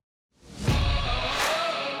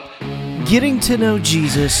getting to know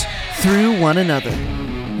Jesus through one another.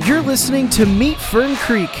 You're listening to Meet Fern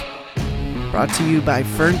Creek, brought to you by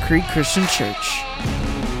Fern Creek Christian Church.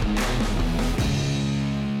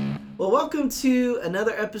 Well, welcome to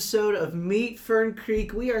another episode of Meet Fern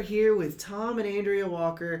Creek. We are here with Tom and Andrea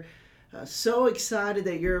Walker. So excited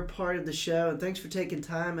that you're a part of the show, and thanks for taking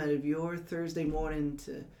time out of your Thursday morning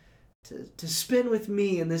to spend with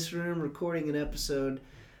me in this room recording an episode.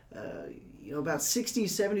 About 60,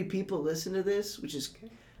 70 people listen to this, which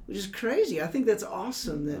is crazy. I think that's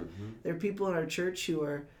awesome that there are people in our church who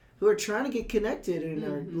are trying to get connected and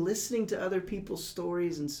are listening to other people's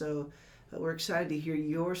stories, and so we're excited to hear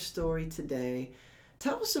your story today.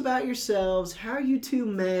 Tell us about yourselves, how you two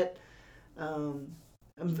met.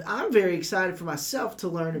 I'm very excited for myself to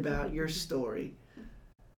learn about your story.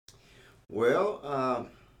 Well,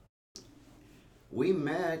 we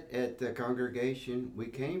met at the congregation we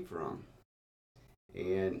came from,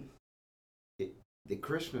 and the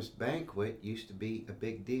Christmas banquet used to be a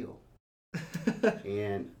big deal.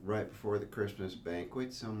 And right before the Christmas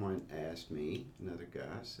banquet, someone asked me, another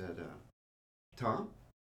guy said, Tom,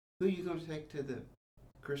 who are you going to take to the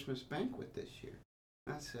Christmas banquet this year?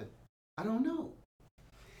 I said, I don't know.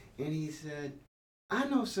 And he said, I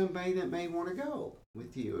know somebody that may want to go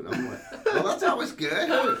with you. And I'm like, well, that's always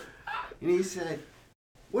good. And he said,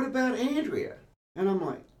 what about Andrea? And I'm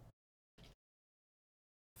like,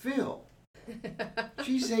 Phil,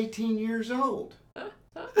 she's 18 years old.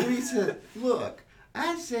 And he said, look,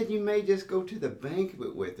 I said you may just go to the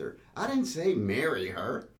banquet with her. I didn't say marry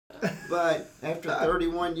her. But after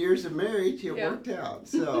 31 years of marriage, it worked out.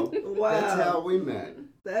 So that's how we met.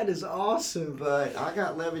 That is awesome. But I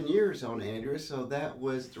got 11 years on Andrea, so that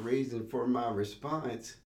was the reason for my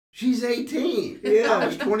response. She's 18. Yeah, I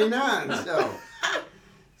was 29.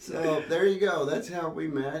 So there you go. That's how we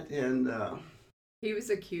met. And he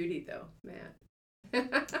was a cutie, though, Matt.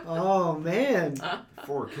 Oh man.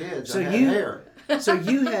 4 kids. So I had hair. So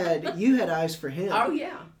you had eyes for him. Oh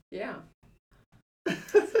yeah.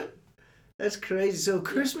 That's crazy. So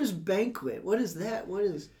Christmas banquet. What is that? It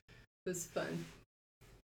was fun.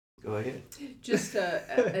 Go ahead. Just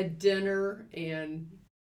a dinner, and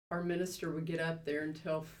our minister would get up there and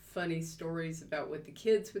tell funny stories about what the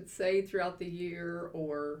kids would say throughout the year,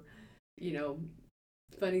 or,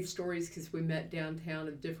 funny stories because we met downtown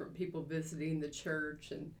of different people visiting the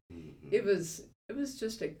church, and it was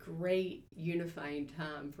just a great unifying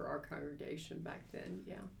time for our congregation back then.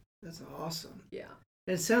 Yeah. That's awesome. Yeah.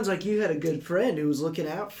 And it sounds like you had a good friend who was looking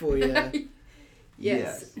out for you.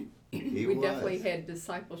 Yes. We definitely had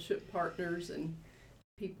discipleship partners and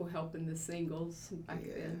people helping the singles back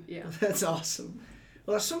then. Yeah. That's awesome.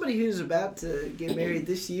 Well, as somebody who's about to get married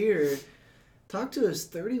this year, talk to us.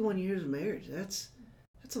 31 years of marriage. That's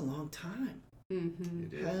a long time. Mm-hmm.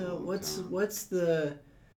 It is a long time. What's the?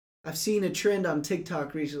 I've seen a trend on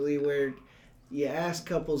TikTok recently where you ask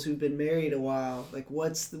couples who've been married a while, like,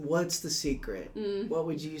 what's the secret? What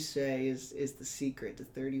would you say is the secret to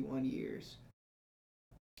 31 years?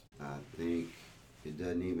 I think it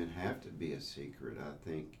doesn't even have to be a secret. I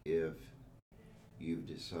think if you've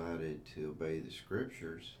decided to obey the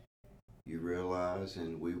scriptures, you realize,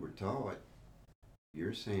 and we were taught,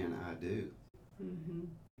 you're saying I do. Mm-hmm.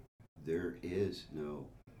 There is no,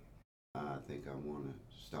 I think I want to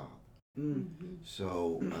stop. Mm-hmm.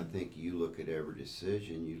 So I think you look at every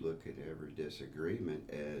decision, you look at every disagreement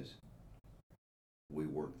as we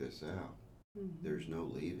work this out. Mm-hmm. There's no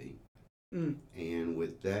leaving. And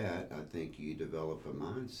with that, I think you develop a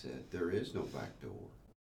mindset. There is no back door.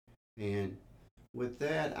 And with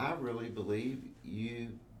that, I really believe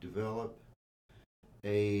you develop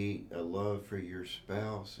a love for your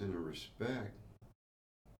spouse and a respect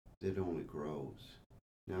that only grows.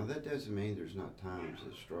 Now, that doesn't mean there's not times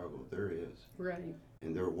of struggle. There is. Right.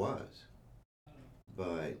 And there was.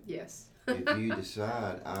 But yes. if you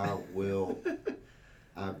decide, I've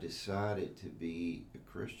decided to be a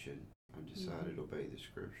Christian, I've decided to obey the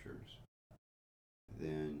scriptures,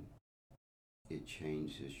 then it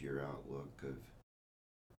changes your outlook of,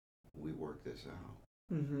 we work this out.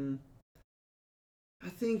 Mm-hmm. I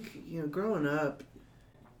think, growing up,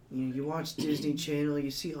 you watch Disney Channel,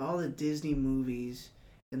 you see all the Disney movies,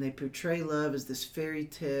 and they portray love as this fairy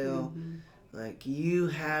tale. Like, you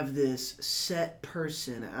have this set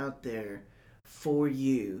person out there for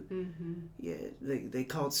you. Yeah, they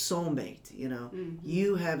call it soulmate.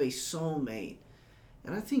 You have a soulmate,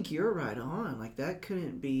 and I think you're right on. Like, that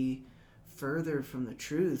couldn't be further from the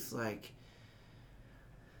truth. Like,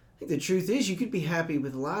 I think the truth is you could be happy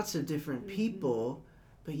with lots of different people,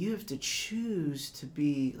 but you have to choose to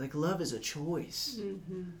be, like, love is a choice.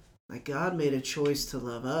 Like God made a choice to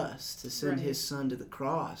love us, to send Right. his son to the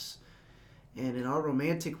cross. And in our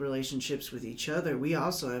romantic relationships with each other, we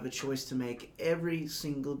also have a choice to make every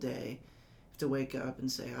single day, to wake up and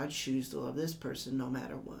say, I choose to love this person no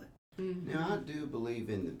matter what. Mhm. Now, I do believe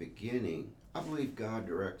in the beginning, I believe God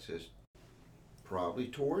directs us probably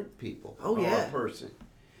toward people Oh, or yeah. a person.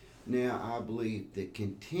 Now, I believe that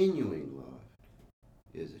continuing love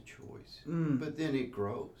is a choice, Mm, but then it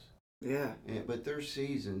grows. yeah. But there's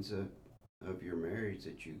seasons of your marriage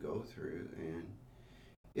that you go through, and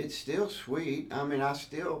it's still sweet. I mean, I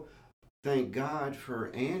still thank God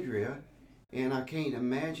for Andrea, and I can't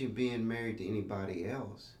imagine being married to anybody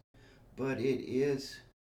else. But it is,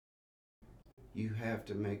 you have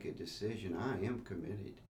to make a decision. I am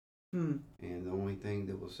committed, Mm, and the only thing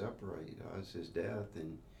that will separate us is death.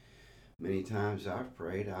 And many times I've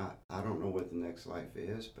prayed, I don't know what the next life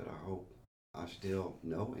is, but I hope I still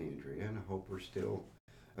know Andrea, and I hope we're still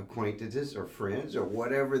acquaintances or friends or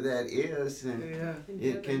whatever that is, and yeah. In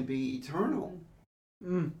it can heaven. be eternal.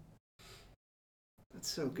 Mm, that's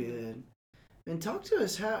so good. And talk to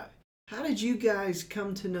us, how did you guys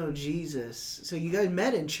come to know Jesus? So you guys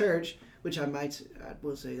met in church, which I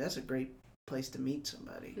will say that's a great place to meet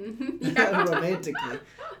somebody Mhm. Yeah. romantically.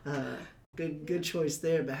 Good choice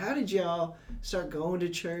there. But how did y'all start going to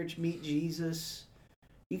church, meet Jesus?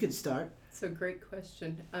 You can start. It's a great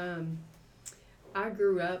question. I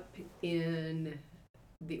grew up in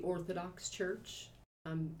the Orthodox Church.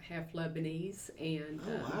 I'm half Lebanese, and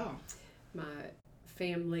Oh wow. my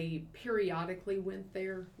family periodically went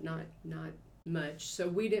there. Not much, so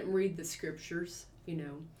we didn't read the scriptures, you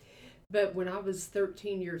know. But when I was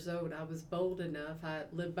 13 years old, I was bold enough. I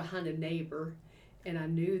lived behind a neighbor, and I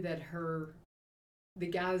knew that the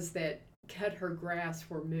guys that cut her grass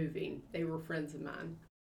were moving. They were friends of mine.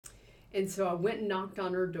 And so I went and knocked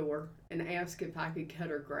on her door and asked if I could cut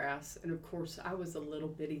her grass. And of course, I was a little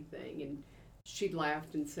bitty thing. And she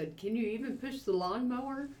laughed and said, "Can you even push the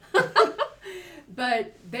lawnmower?"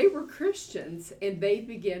 But they were Christians, and they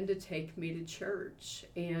began to take me to church.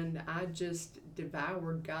 And I just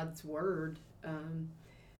devoured God's word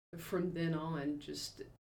from then on, just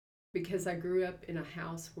because I grew up in a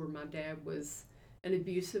house where my dad was an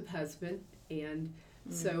abusive husband. And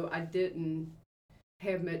so I didn't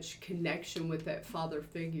have much connection with that father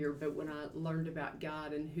figure, but when I learned about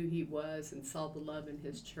God and who he was and saw the love in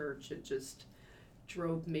his church, it just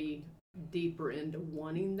drove me deeper into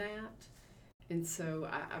wanting that. And so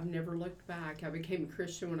I've never looked back. I became a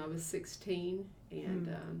Christian when I was 16,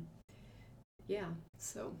 and yeah,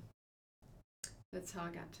 so that's how I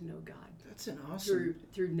got to know God. That's an awesome.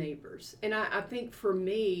 Through neighbors. And I think for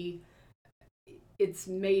me, it's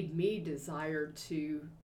made me desire to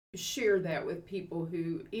share that with people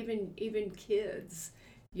who, even kids,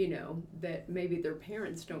 you know, that maybe their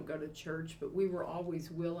parents don't go to church, but we were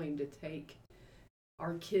always willing to take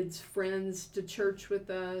our kids' friends to church with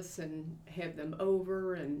us and have them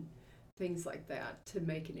over and things like that to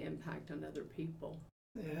make an impact on other people.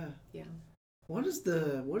 Yeah. Yeah. What is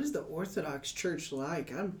the Orthodox Church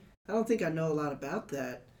like? I don't think I know a lot about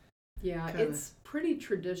that. Yeah, Kinda. it's pretty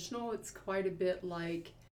traditional. It's quite a bit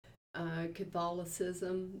like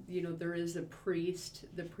Catholicism. You know, there is a priest.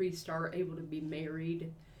 The priests are able to be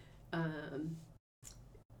married. I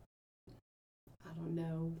don't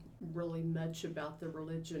know really much about the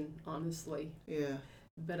religion, honestly, Yeah.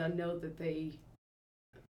 but I know that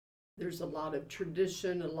there's a lot of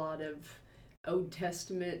tradition, a lot of Old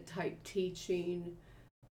Testament type teaching.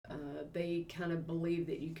 They kind of believe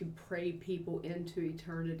that you can pray people into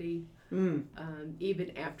eternity,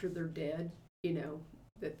 even after they're dead. You know,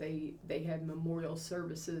 that they have memorial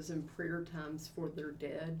services and prayer times for their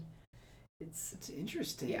dead. It's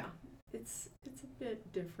interesting. Yeah, it's a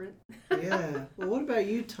bit different. Yeah. Well, what about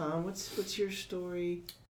you, Tom? What's your story?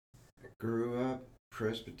 I grew up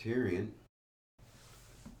Presbyterian,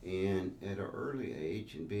 and at an early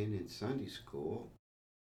age, and being in Sunday school,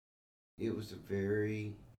 it was a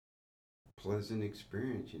very pleasant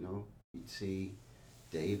experience. You know, you'd see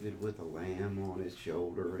David with a lamb on his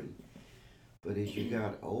shoulder, but as you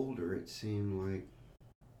got older, it seemed like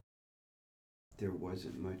there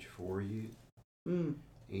wasn't much for you.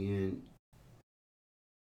 And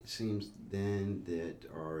it seems then that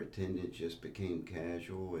our attendance just became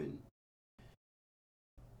casual, and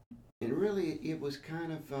really it was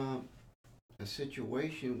kind of a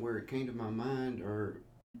situation where it came to my mind, or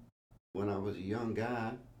when I was a young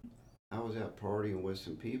guy, I was out partying with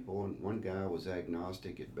some people, and one guy was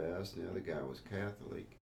agnostic at best, and the other guy was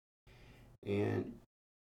Catholic. And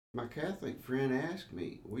my Catholic friend asked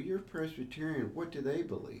me, "Well, you're Presbyterian, what do they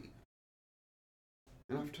believe?"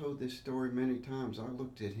 And I've told this story many times. I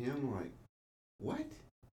looked at him like, what?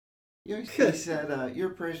 Yeah, he said, you're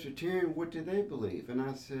Presbyterian, what do they believe? And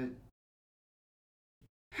I said,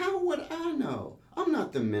 how would I know? I'm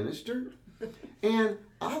not the minister. And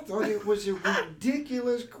I thought it was a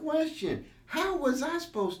ridiculous question. How was I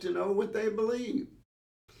supposed to know what they believe?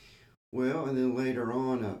 Well, and then later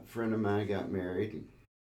on, a friend of mine got married. And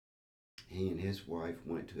he and his wife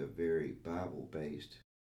went to a very Bible-based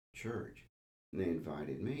church. And they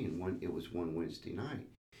invited me, and it was one Wednesday night.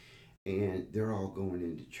 And they're all going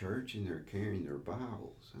into church, and they're carrying their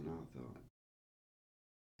Bibles. And I thought,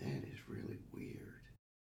 that is really weird.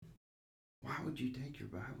 Why would you take your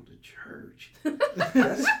Bible to church?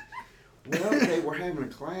 Well, they were having a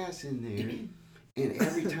class in there, and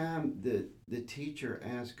every time the teacher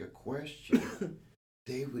asked a question,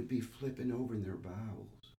 they would be flipping over in their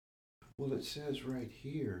Bibles. Well, it says right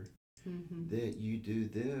here that you do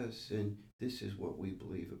this, and this is what we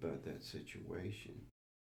believe about that situation.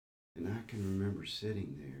 And I can remember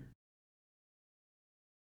sitting there,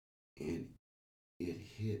 and it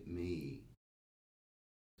hit me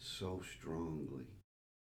so strongly.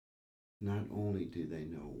 Not only do they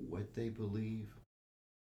know what they believe,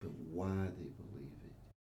 but why they believe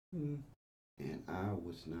it. And I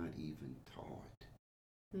was not even taught.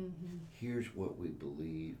 Here's what we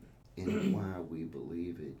believe and why we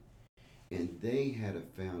believe it. And they had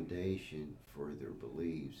a foundation for their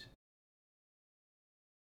beliefs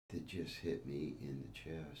that just hit me in the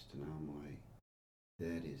chest. And I'm like,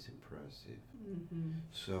 that is impressive.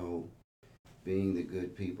 So, being the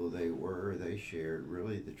good people they were, they shared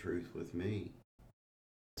really the truth with me.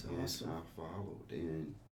 That's awesome. And I followed.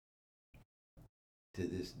 And to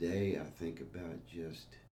this day, I think about just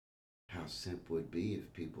how simple it would be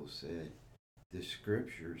if people said the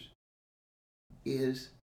scriptures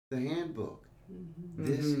is the handbook.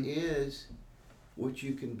 This is what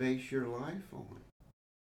you can base your life on.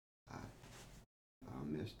 I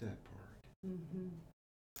missed that part.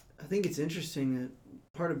 I think it's interesting that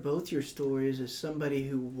part of both your stories is somebody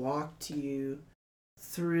who walked you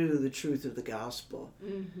through the truth of the gospel.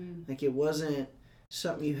 Like it wasn't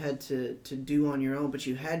something you had to do on your own, but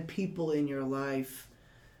you had people in your life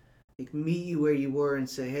like meet you where you were and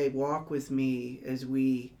say, hey, walk with me as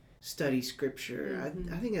we study scripture.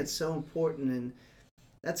 I think that's so important, and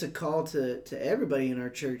that's a call to everybody in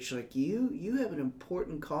our church. Like you have an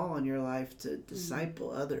important call on your life to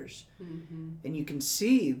disciple others. And you can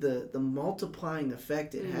see the multiplying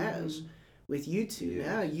effect it has with you two. Yes.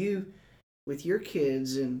 Now you, with your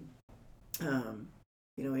kids and,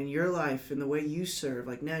 in your life and the way you serve,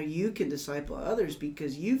 like now you can disciple others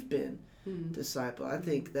because you've been discipled. I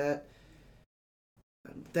think that,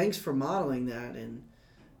 thanks for modeling that. And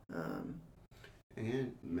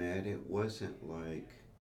Matt, it wasn't like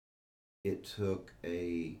it took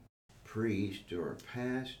a priest or a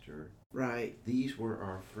pastor. Right. These were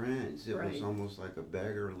our friends. It was almost like a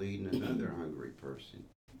beggar leading another hungry person.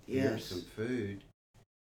 Here's some food.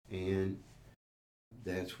 And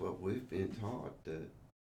that's what we've been taught.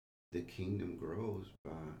 The kingdom grows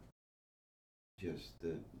by just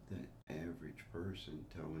the average person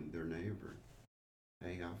telling their neighbor,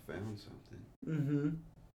 hey, I found something.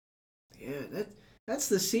 Yeah, that's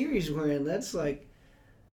the series we're in. That's like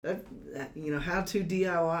that how to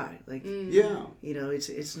DIY. Like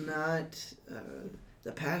it's not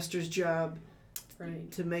the pastor's job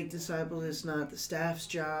to make disciples. It's not the staff's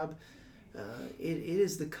job. It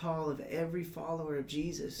is the call of every follower of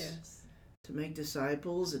Jesus to make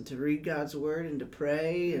disciples and to read God's word and to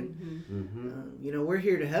pray. And we're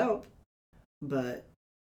here to help. But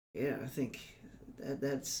yeah, I think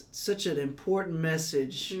that's such an important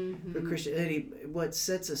message for Christianity. What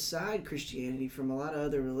sets aside Christianity from a lot of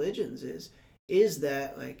other religions is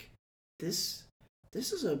that like this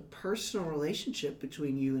is a personal relationship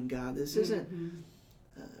between you and God. This isn't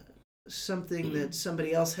something that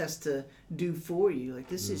somebody else has to do for you. Like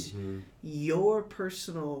this is your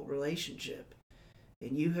personal relationship,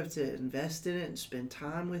 and you have to invest in it and spend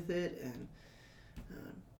time with it. And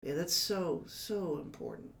that's so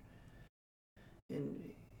important.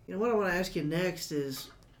 And what I want to ask you next is,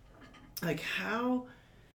 like, how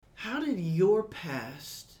did your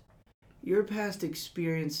past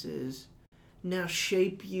experiences now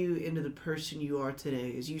shape you into the person you are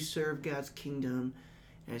today as you serve God's kingdom,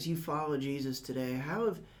 as you follow Jesus today?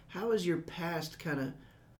 How has your past kind of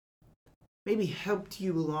maybe helped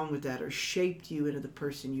you along with that, or shaped you into the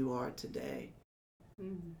person you are today?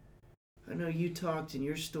 I know you talked in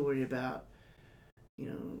your story about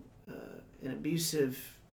an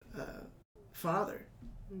abusive father.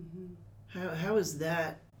 How has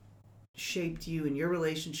that shaped you in your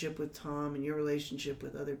relationship with Tom and your relationship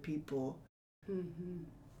with other people. Mm-hmm.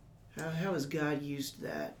 How has God used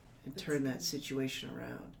that and That's turned that good. situation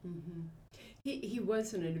around? Mm-hmm. He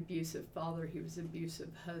wasn't an abusive father. He was an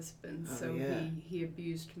abusive husband. Oh, So yeah. he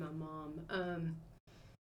abused my mom.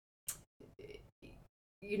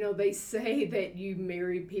 You know, they say that you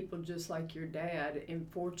marry people just like your dad, and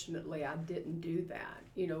fortunately, I didn't do that.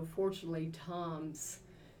 You know, fortunately, Tom's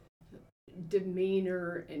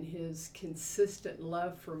demeanor and his consistent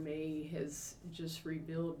love for me has just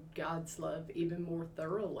revealed God's love even more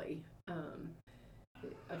thoroughly.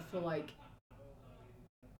 I feel like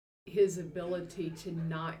his ability to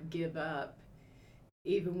not give up,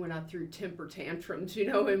 even when I threw temper tantrums, you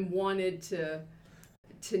know, and wanted to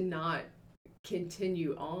not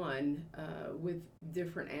continue on with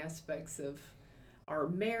different aspects of our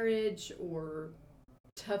marriage or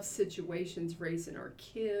tough situations raising our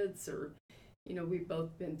kids, or you know, we've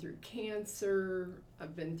both been through cancer.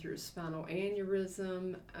 I've been through a spinal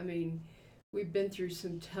aneurysm. I mean, we've been through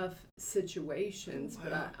some tough situations. Wow.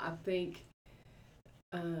 But I think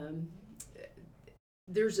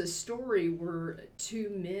there's a story where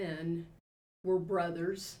two men were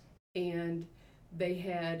brothers, and they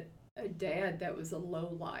had a dad that was a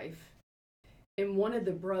lowlife. And one of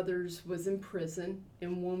the brothers was in prison,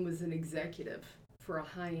 and one was an executive for a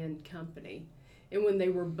high-end company. And when they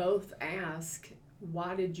were both asked,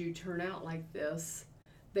 why did you turn out like this?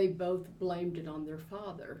 They both blamed it on their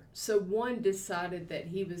father. So one decided that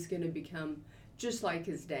he was going to become just like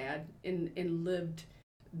his dad and lived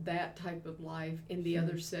that type of life. And the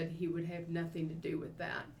other said he would have nothing to do with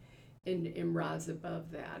that and rise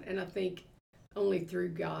above that. And I think only through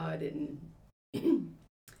God and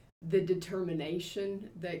the determination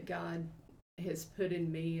that God has put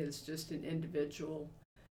in me as just an individual,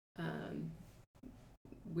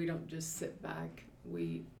 we don't just sit back.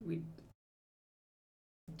 We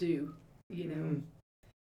do, you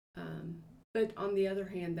know. But on the other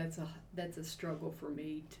hand, that's a struggle for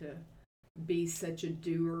me to be such a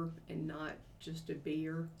doer and not just a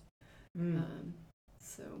beer.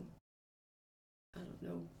 So I don't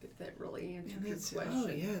know if that really answered your question. Oh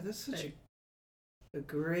yeah, that's such a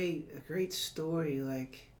great story.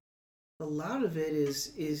 Like a lot of it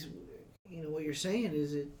is you know what you're saying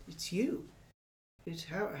is it's you. It's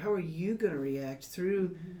how are you going to react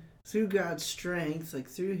through God's strength, like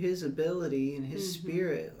through His ability and His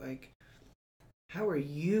Spirit. Like how are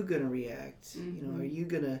you going to react? You know, are you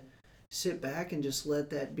going to sit back and just let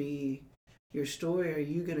that be your story? Or are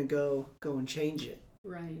you going to go and change it?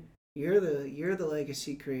 Right. You're the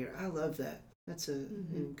legacy creator. I love that. That's an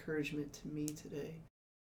encouragement to me today.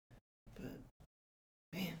 But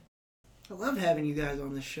man, I love having you guys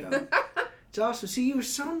on the show. It's awesome. See, you were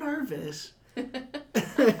so nervous.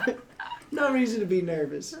 No reason to be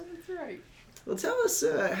nervous. That's right. Well, tell us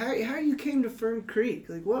how you came to Fern Creek.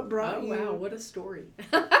 Like, what brought you? Oh wow, what a story!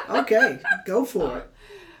 Okay, go for it.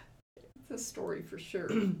 It's a story for sure.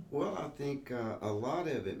 Well, I think a lot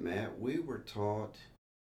of it, Matt, we were taught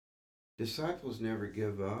disciples never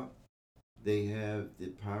give up. They have the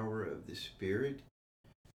power of the Spirit.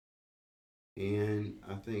 And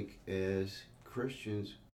I think as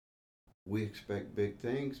Christians, we expect big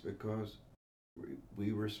things because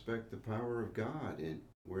we respect the power of God and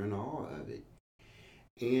we're in awe of it.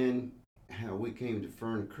 And how we came to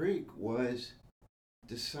Fern Creek was,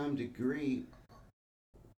 to some degree,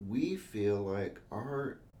 we feel like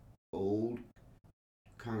our old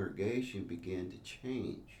congregation began to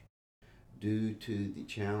change due to the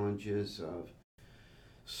challenges of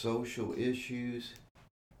social issues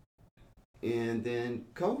and then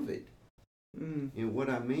COVID. And what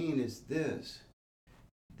I mean is this,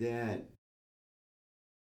 that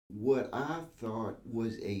what I thought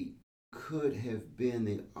could have been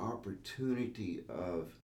the opportunity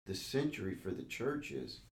of the century for the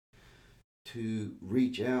churches to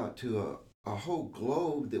reach out to a whole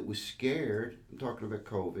globe that was scared. I'm talking about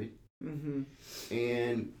COVID.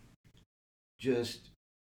 And just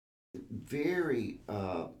very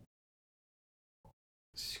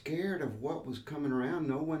scared of what was coming around.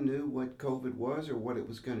 No one knew what COVID was or what it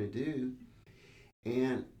was going to do.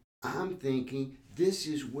 And I'm thinking this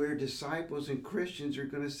is where disciples and Christians are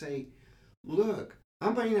going to say, look,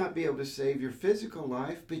 I may not be able to save your physical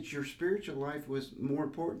life, but your spiritual life was more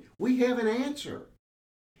important. We have an answer.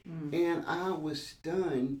 And I was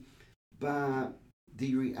stunned by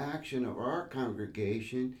the reaction of our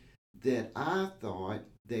congregation that I thought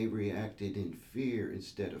they reacted in fear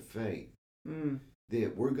instead of faith.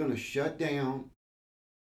 That we're going to shut down,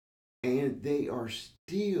 and they are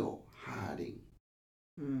still hiding.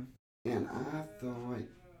 And I thought,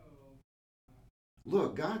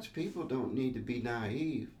 Look, God's people don't need to be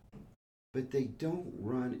naive, but they don't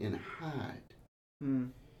run and hide. Mm.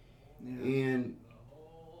 Yeah. And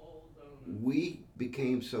we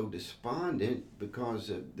became so despondent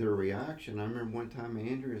because of their reaction. I remember one time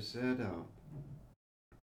Andrea said,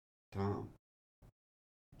 Tom,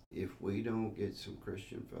 if we don't get some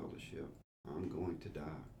Christian fellowship, I'm going to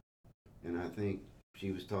die. And I think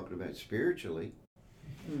she was talking about spiritually.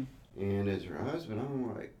 Mm. And as her husband,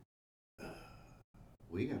 I'm like,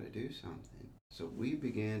 we got to do something. So we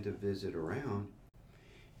began to visit around,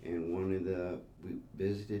 and we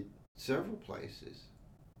visited several places.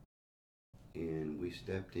 And we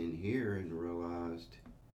stepped in here and realized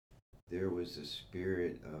there was a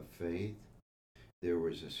spirit of faith, there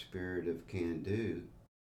was a spirit of can-do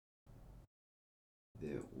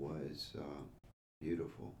that was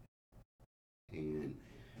beautiful. And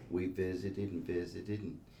we visited,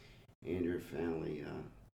 and Andrea finally,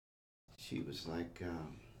 she was like,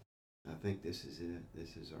 I think this is it.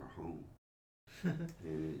 This is our home.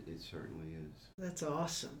 And it certainly is. That's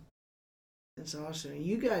awesome. That's awesome.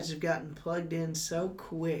 You guys have gotten plugged in so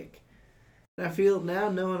quick. And I feel now,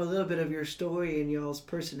 knowing a little bit of your story and y'all's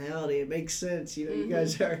personality, it makes sense. You know, you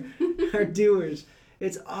guys are doers.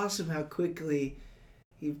 It's awesome how quickly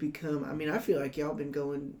you've become. I mean, I feel like y'all been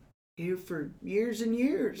going here for years and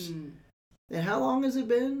years. Mm. And how long has it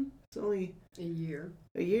been? It's only A year.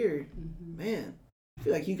 a year. Mm-hmm. Man, I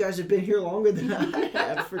feel like you guys have been here longer than I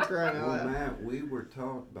have, for crying out Well, loud. Matt, we were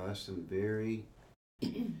taught by some very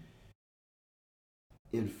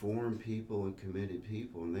informed people and committed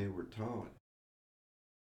people, and they were taught,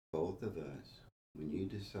 both of us, when you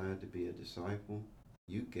decide to be a disciple,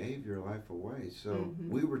 you gave your life away. So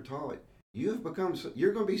we were taught, you're going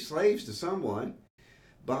to be slaves to someone.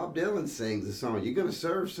 Bob Dylan sings the song, you're going to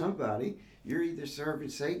serve somebody. You're either serving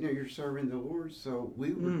Satan or you're serving the Lord. So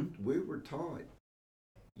we were taught,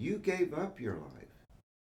 you gave up your life.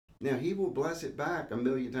 Now, he will bless it back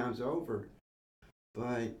 1,000,000 times over,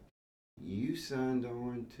 but you signed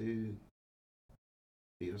on to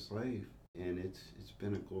be a slave, and it's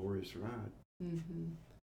been a glorious ride. Mm-hmm.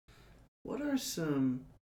 What are some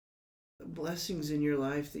blessings in your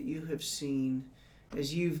life that you have seen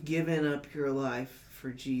as you've given up your life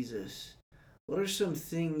for Jesus? What are some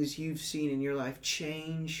things you've seen in your life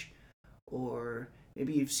change, or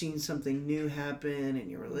maybe you've seen something new happen in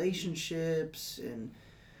your relationships, and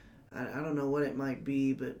I don't know what it might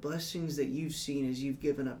be, but blessings that you've seen as you've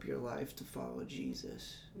given up your life to follow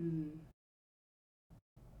Jesus? Mm.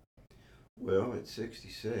 Well, at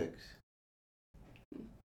 66,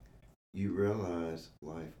 you realize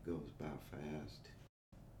life goes by fast,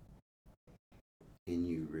 and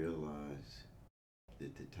you realize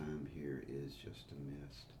that the time here is just a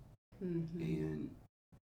mist. Mm-hmm. And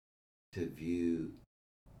to view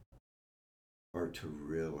or to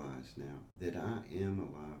realize now that I am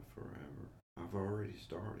alive forever. I've already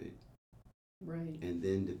started. Right. And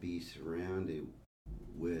then to be surrounded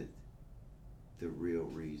with the real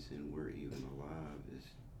reason we're even alive is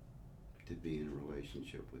to be in a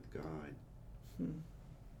relationship with God.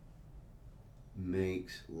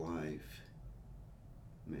 Makes life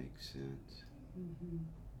make sense. Mm-hmm.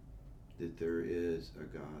 That there is a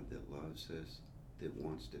God that loves us, that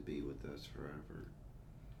wants to be with us forever.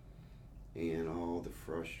 And all the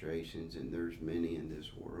frustrations, and there's many in this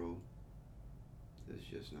world, that's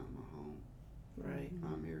just not my home. Right.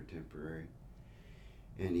 I'm here temporary.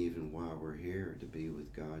 And even while we're here, to be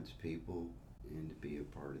with God's people and to be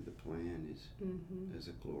a part of the plan is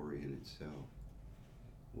a glory in itself.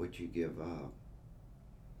 What you give up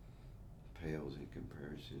pales in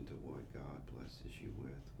comparison to what God blesses you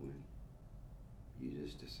with when you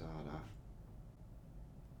just decide,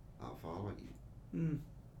 I'll follow you. Mm.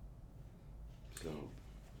 So.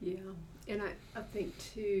 Yeah, and I think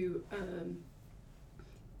too,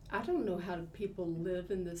 I don't know how people live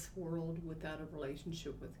in this world without a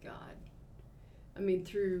relationship with God. I mean,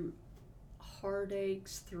 through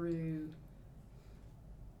heartaches, through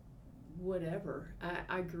whatever.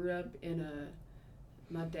 I grew up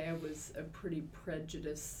my dad was a pretty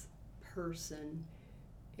prejudiced person,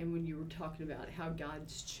 and when you were talking about how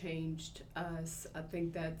God's changed us, I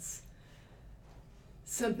think that's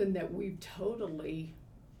something that we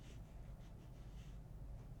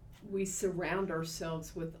surround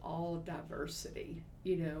ourselves with all diversity,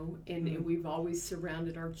 and we've always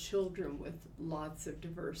surrounded our children with lots of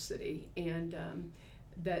diversity, and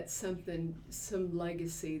that's some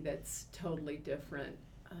legacy that's totally different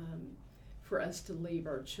for us to leave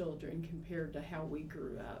our children compared to how we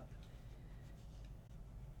grew up.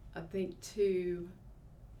 I think too,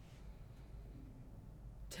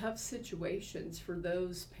 tough situations for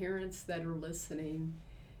those parents that are listening.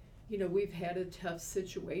 You know, we've had a tough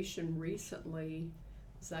situation recently.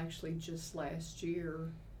 It was actually just last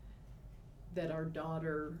year that our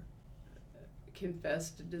daughter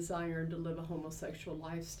confessed a desire to live a homosexual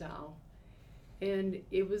lifestyle. And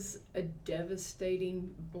it was a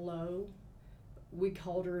devastating blow. We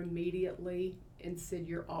called her immediately and said,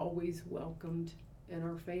 "You're always welcomed in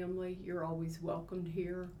our family. You're always welcomed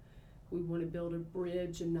here. We want to build a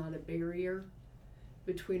bridge and not a barrier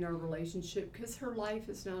between our relationship," because her life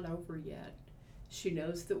is not over yet. She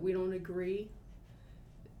knows that we don't agree.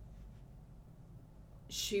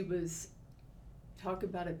 She was, talk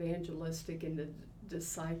about evangelistic and the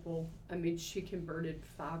disciple. I mean, she converted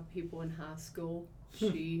 5 people in high school.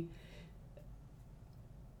 She,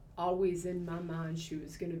 always in my mind, she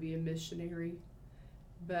was going to be a missionary.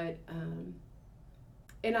 But,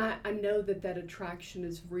 and I know that that attraction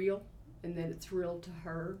is real and that it's real to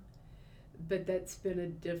her. But that's been a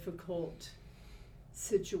difficult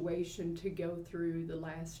situation to go through the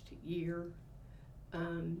last year,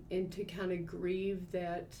 and to kind of grieve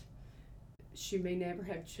that she may never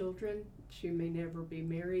have children, she may never be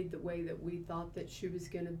married the way that we thought that she was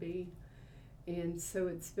going to be. And so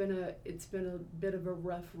it's been a bit of a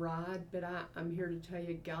rough ride, but I'm here to tell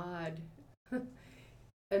you, God,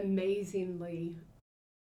 amazingly,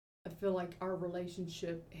 I feel like our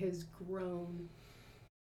relationship has grown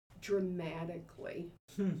dramatically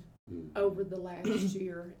over the last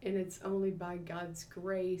year, and it's only by God's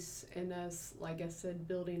grace and us, like I said,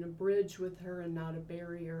 building a bridge with her and not a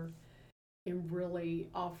barrier, and really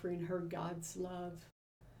offering her God's love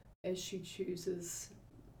as she chooses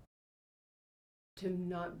to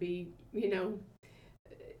not be,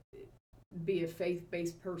 be a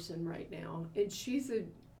faith-based person right now. And she's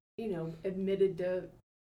admitted to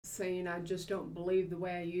saying, "I just don't believe the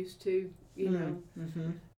way I used to,"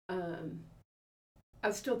 Mm-hmm. I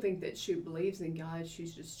still think that she believes in God.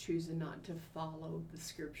 She's just choosing not to follow the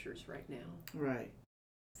scriptures right now. Right.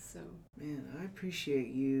 So, man, I appreciate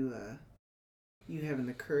you you having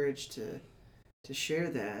the courage to share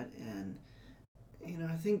that. And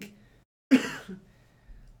I think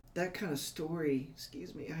that kind of story,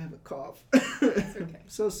 excuse me, I have a cough. it's okay.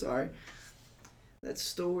 So sorry. That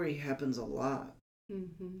story happens a lot.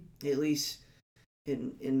 Mm-hmm. At least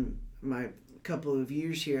in my couple of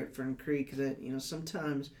years here at Fern Creek, that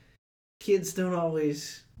sometimes kids don't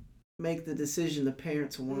always make the decision the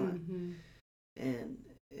parents want. Mm-hmm.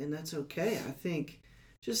 And that's okay. I think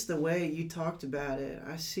just the way you talked about it,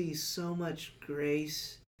 I see so much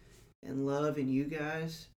grace and love in you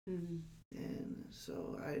guys. Mm-hmm. And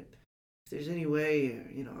so if there's any way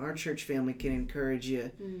our church family can encourage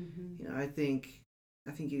you, Mm-hmm. I think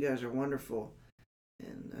you guys are wonderful.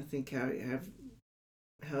 And I think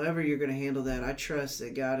however you're going to handle that, I trust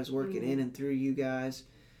that God is working in and through you guys.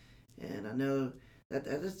 And I know that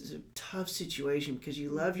is a tough situation because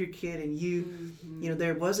you love your kid, and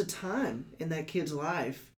there was a time in that kid's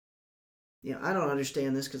life. I don't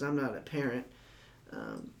understand this because I'm not a parent,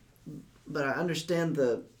 but I understand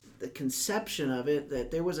the conception of it,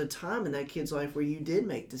 that there was a time in that kid's life where you did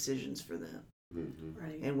make decisions for them. Mm-hmm.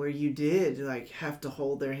 Right. And where you did have to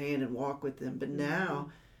hold their hand and walk with them. But now,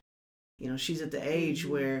 she's at the age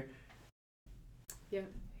where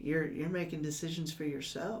you're making decisions for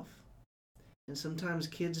yourself. And sometimes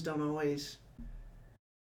kids don't always,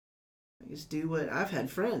 do what I've had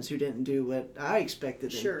friends who didn't do what I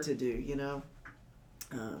expected them to do,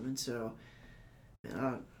 and so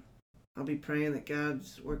I'll be praying that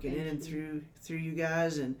God's working in and through you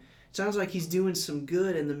guys, and it sounds like He's doing some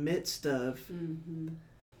good in the midst of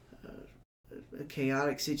a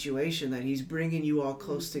chaotic situation, that He's bringing you all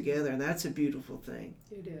close together, and that's a beautiful thing.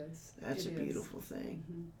 It is. That's a beautiful thing.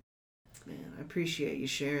 Mm-hmm. Man, I appreciate you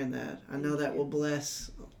sharing that. I know that will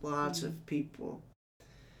bless lots of people.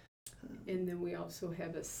 And then we also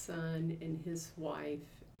have a son and his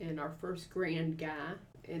wife, and our first grand guy,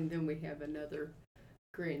 and then we have another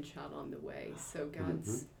grandchild on the way. So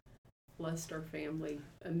God's blessed our family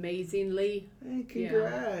amazingly. Hey,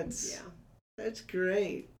 congrats. Yeah. That's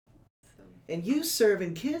great. So. And you serve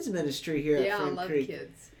in kids ministry here at Fern Creek. Yeah, I love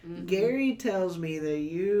kids. Mm-hmm. Gary tells me that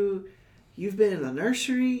you've been in the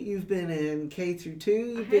nursery, you've been in K through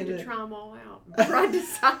 2. I had to try them all out before I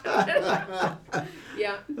decided.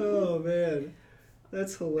 Yeah. Oh, man.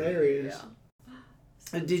 That's hilarious. Yeah.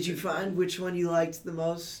 So did you find which one you liked the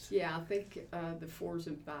most? Yeah, I think the 4s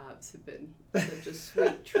and 5s have been such a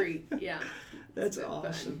sweet treat. Yeah. That's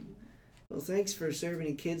awesome. Fun. Well, thanks for serving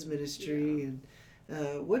in kids ministry. Yeah.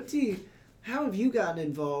 And how have you gotten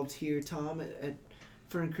involved here, Tom, at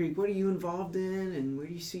Fern Creek? What are you involved in, and where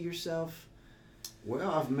do you see yourself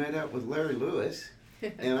Well, I've met up with Larry Lewis,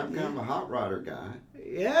 and I'm kind of a hot rodder guy.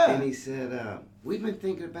 Yeah. And he said, we've been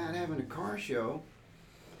thinking about having a car show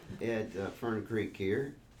at Fern Creek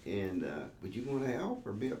here, and would you want to help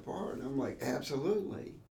or be a part? And I'm like,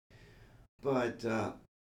 absolutely. But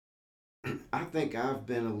I think I've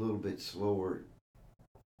been a little bit slower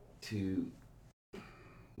to,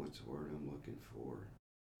 what's the word I'm looking for,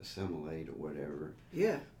 assimilate or whatever.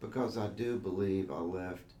 Yeah. Because I do believe I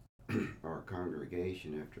left our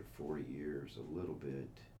congregation after 40 years a little bit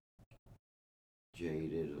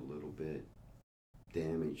jaded, a little bit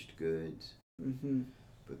damaged goods. Mm-hmm.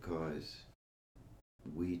 Because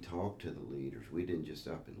we talked to the leaders. We didn't just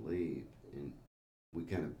up and leave. And we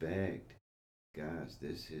kind of begged, guys,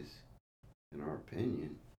 this is, in our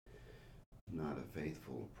opinion, not a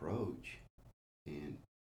faithful approach. And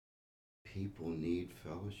people need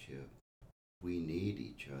fellowship. We need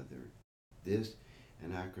each other.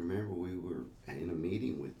 And I can remember we were in a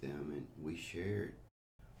meeting with them and we shared,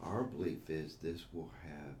 our belief is this will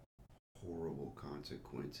have horrible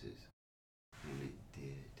consequences. And it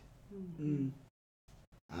did. Mm-hmm.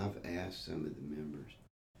 I've asked some of the members,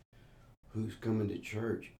 who's coming to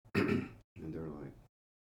church? And they're like,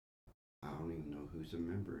 I don't even know who's a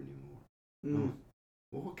member anymore. Mm. Oh,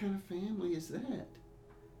 well, what kind of family is that?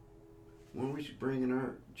 When we were bringing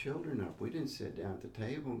our children up, we didn't sit down at the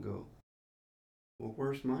table and go, well,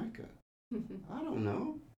 where's Micah? I don't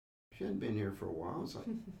know. She hadn't been here for a while. It's like,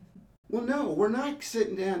 well, no, we're not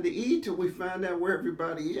sitting down to eat till we find out where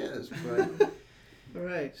everybody is. But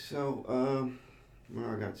Right. so, well,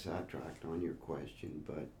 I got sidetracked on your question,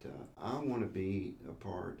 but I want to be a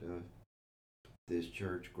part of this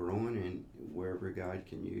church growing, and wherever God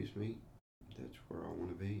can use me, that's where I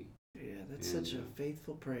want to be. Yeah, that's And, such a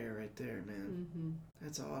faithful prayer right there, man. Mm-hmm.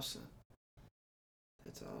 That's awesome.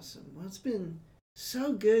 That's awesome. Well, it's been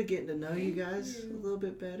so good getting to know you guys a little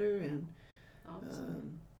bit better, and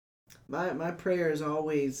Awesome. my prayer is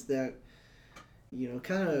always that,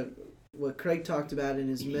 kind of what Craig talked about in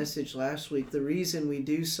his message last week. The reason we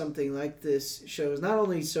do something like this show is not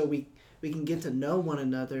only so we can get to know one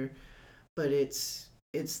another, but it's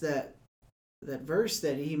that verse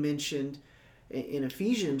that he mentioned in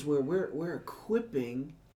Ephesians where we're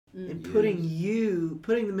equipping and putting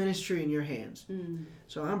the ministry in your hands. Mm.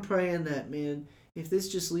 So I'm praying that, man, if this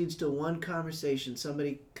just leads to one conversation,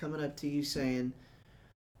 somebody coming up to you saying,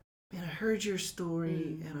 man, I heard your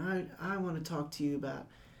story and I want to talk to you about,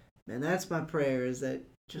 man, that's my prayer, is that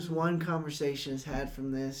just one conversation is had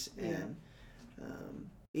from this. And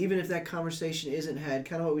even if that conversation isn't had,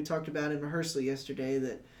 kind of what we talked about in rehearsal yesterday,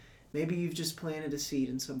 that maybe you've just planted a seed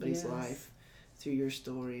in somebody's life through your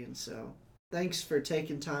story. And so thanks for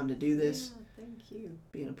taking time to do this. Yeah, thank you.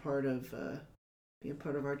 Being a part of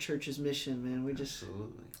our church's mission, man. We just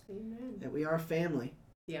Absolutely. Amen. that we are family.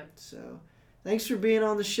 Yeah. So thanks for being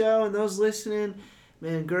on the show, and those listening,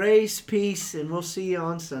 man, grace, peace, and we'll see you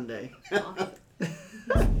on Sunday. Awesome.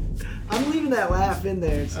 I'm leaving that laugh in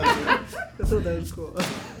there. So I thought that was cool.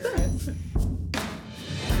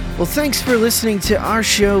 Well, thanks for listening to our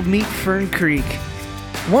show, Meet Fern Creek.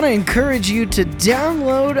 I want to encourage you to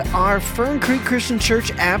download our Fern Creek Christian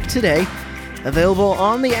Church app today, available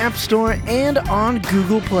on the App Store and on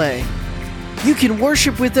Google Play. You can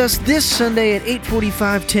worship with us this Sunday at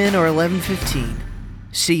 8:45, 10, or 11:15.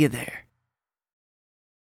 See you there.